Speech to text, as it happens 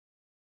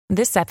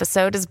This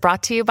episode is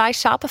brought to you by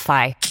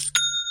Shopify.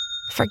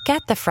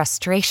 Forget the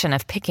frustration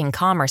of picking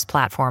commerce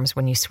platforms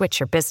when you switch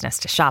your business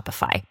to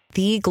Shopify,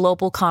 the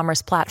global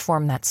commerce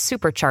platform that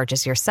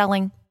supercharges your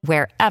selling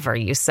wherever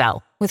you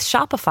sell. With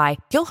Shopify,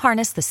 you'll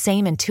harness the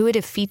same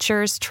intuitive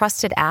features,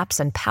 trusted apps,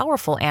 and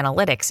powerful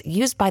analytics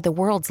used by the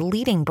world's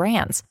leading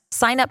brands.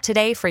 Sign up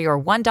today for your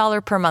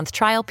 $1 per month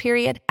trial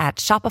period at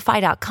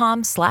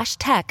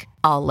shopify.com/tech,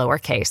 all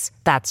lowercase.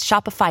 That's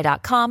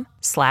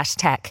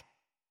shopify.com/tech.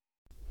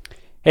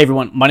 Hey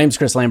everyone, my name is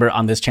Chris Lambert.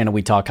 On this channel,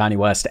 we talk Kanye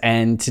West,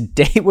 and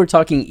today we're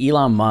talking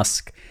Elon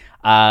Musk.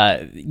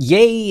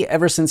 Ye,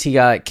 ever since he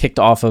got kicked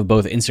off of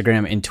both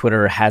Instagram and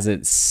Twitter,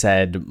 hasn't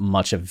said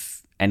much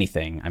of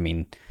anything. I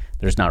mean,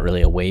 there's not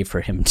really a way for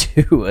him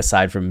to,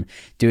 aside from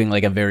doing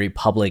like a very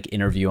public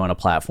interview on a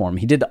platform.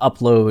 He did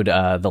upload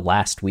the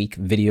last week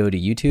video to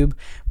YouTube,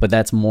 but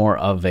that's more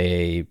of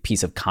a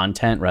piece of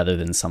content rather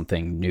than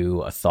something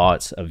new, a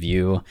thought, a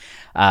view.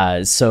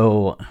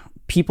 So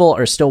people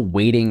are still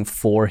waiting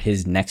for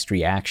his next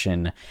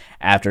reaction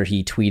after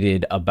he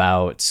tweeted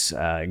about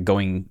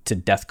going to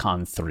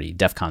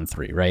DEFCON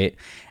 3, right?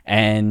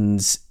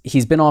 And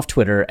he's been off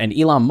Twitter, and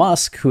Elon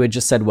Musk, who had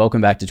just said,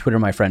 "Welcome back to Twitter,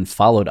 my friend,"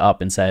 followed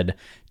up and said,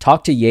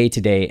 "Talked to Ye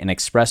today and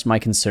expressed my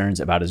concerns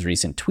about his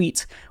recent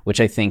tweet,"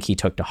 which I think he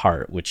took to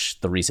heart,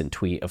 which the recent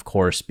tweet, of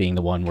course, being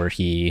the one where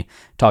he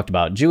talked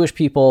about Jewish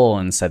people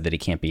and said that he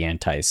can't be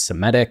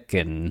anti-Semitic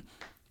and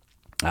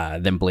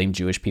then blame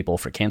Jewish people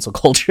for cancel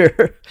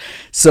culture.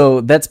 So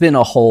that's been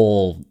a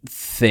whole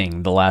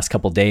thing the last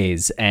couple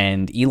days.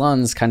 And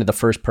Elon's kind of the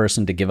first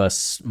person to give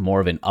us more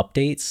of an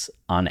update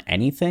on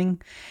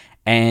anything.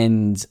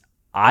 And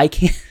I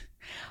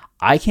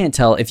can't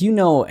tell if you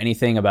know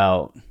anything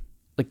about,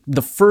 like,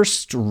 the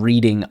first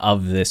reading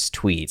of this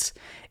tweet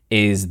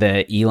is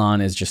that Elon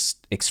has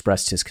just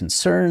expressed his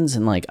concerns.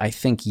 And like, I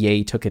think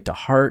Ye took it to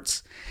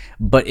heart.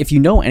 But if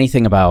you know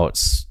anything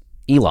about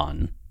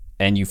Elon,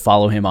 and you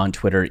follow him on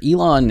Twitter,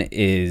 Elon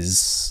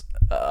is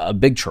a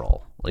big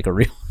troll, like a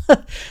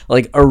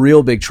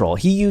real big troll.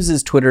 He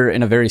uses Twitter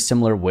in a very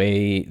similar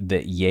way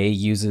that Ye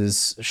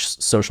uses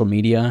social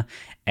media,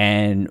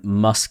 and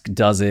Musk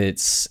does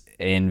it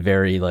in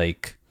very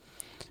like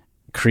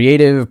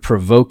creative,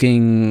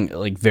 provoking,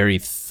 like very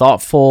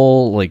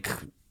thoughtful, like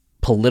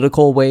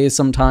political ways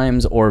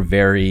sometimes, or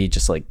very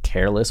just like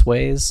careless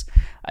ways.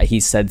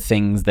 He said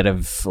things that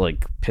have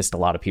like pissed a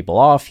lot of people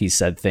off. He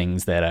said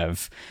things that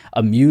have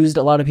amused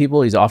a lot of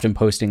people. He's often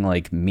posting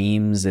like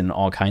memes and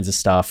all kinds of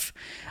stuff.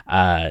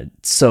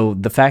 So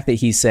the fact that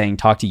he's saying,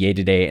 "Talk to Ye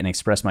today and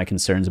express my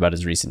concerns about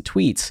his recent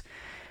tweets,"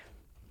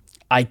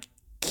 I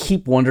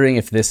keep wondering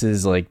if this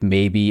is like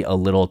maybe a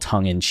little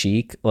tongue in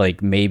cheek.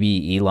 Like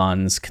maybe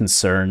Elon's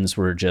concerns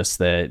were just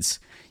that,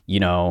 you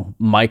know,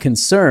 my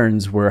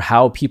concerns were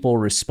how people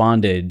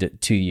responded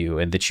to you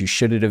and that you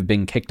shouldn't have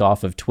been kicked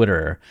off of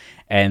Twitter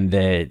and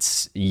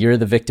that you're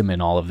the victim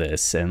in all of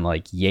this. And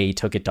like, Ye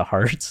took it to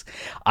heart.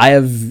 I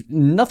have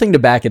nothing to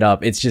back it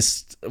up. It's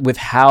just with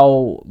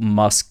how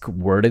Musk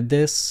worded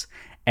this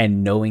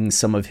and knowing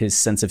some of his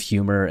sense of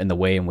humor and the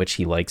way in which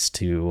he likes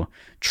to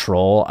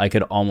troll, I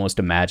could almost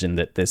imagine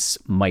that this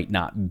might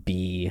not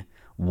be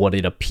what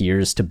it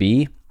appears to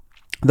be.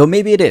 Though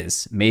maybe it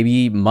is.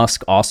 Maybe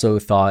Musk also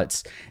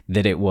thought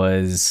that it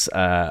was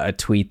a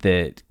tweet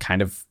that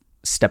kind of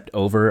stepped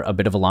over a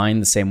bit of a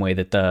line, the same way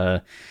that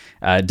the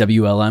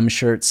WLM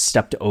shirt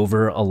stepped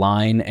over a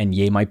line, and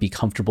Ye might be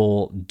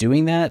comfortable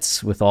doing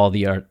that with all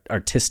the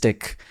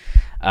artistic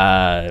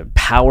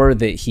power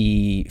that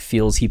he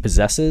feels he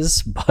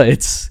possesses.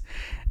 But,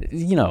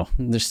 you know,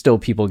 there's still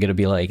people going to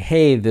be like,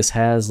 hey, this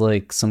has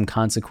like some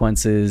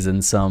consequences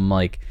and some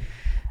like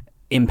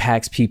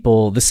impacts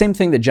people. The same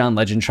thing that John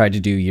Legend tried to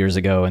do years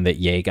ago and that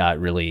Ye got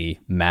really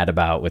mad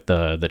about with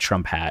the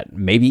Trump hat.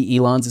 Maybe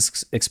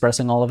Elon's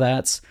expressing all of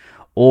that,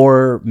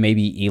 or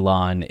maybe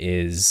Elon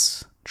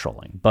is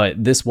trolling.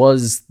 But this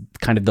was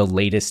kind of the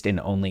latest and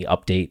only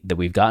update that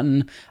we've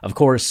gotten. Of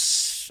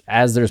course,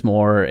 as there's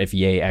more, if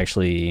Ye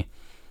actually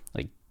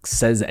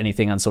says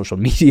anything on social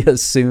media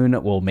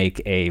soon, we'll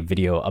make a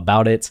video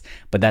about it.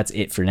 But that's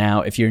it for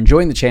now. If you're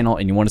enjoying the channel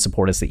and you want to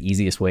support us, the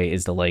easiest way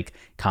is to like,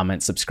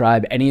 comment,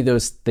 subscribe. Any of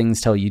those things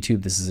tell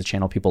YouTube this is a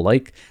channel people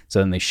like, so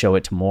then they show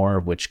it to more,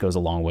 which goes a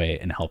long way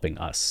in helping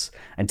us.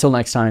 Until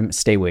next time,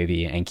 stay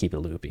wavy and keep it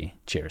loopy.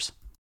 Cheers.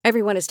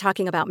 Everyone is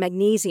talking about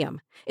magnesium.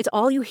 It's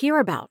all you hear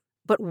about.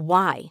 But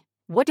why?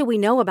 What do we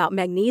know about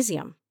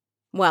magnesium?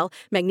 Well,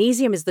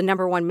 magnesium is the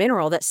 #1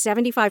 mineral that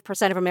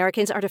 75% of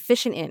Americans are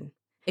deficient in.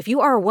 If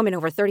you are a woman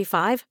over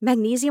 35,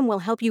 magnesium will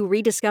help you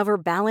rediscover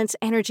balance,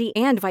 energy,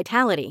 and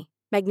vitality.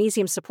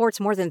 Magnesium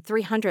supports more than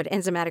 300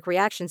 enzymatic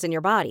reactions in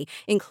your body,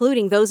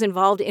 including those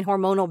involved in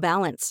hormonal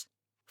balance.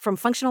 From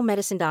functional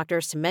medicine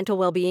doctors to mental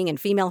well-being and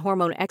female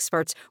hormone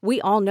experts, we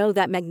all know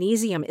that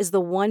magnesium is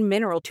the one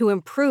mineral to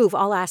improve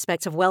all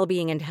aspects of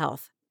well-being and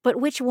health. But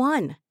which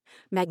one?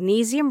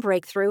 Magnesium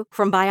Breakthrough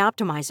from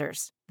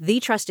Bioptimizers, the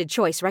trusted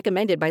choice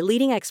recommended by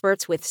leading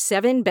experts with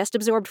 7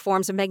 best-absorbed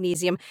forms of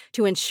magnesium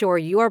to ensure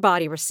your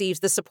body receives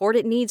the support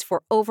it needs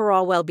for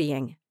overall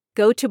well-being.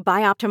 Go to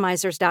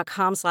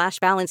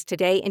bioptimizers.com/balance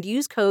today and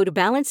use code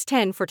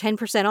BALANCE10 for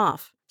 10%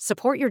 off.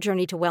 Support your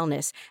journey to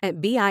wellness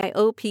at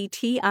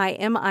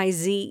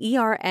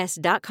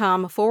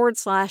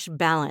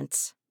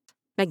bioptimizers.com/balance.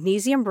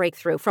 Magnesium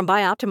Breakthrough from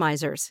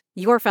Bioptimizers,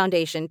 your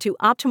foundation to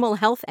optimal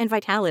health and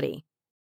vitality.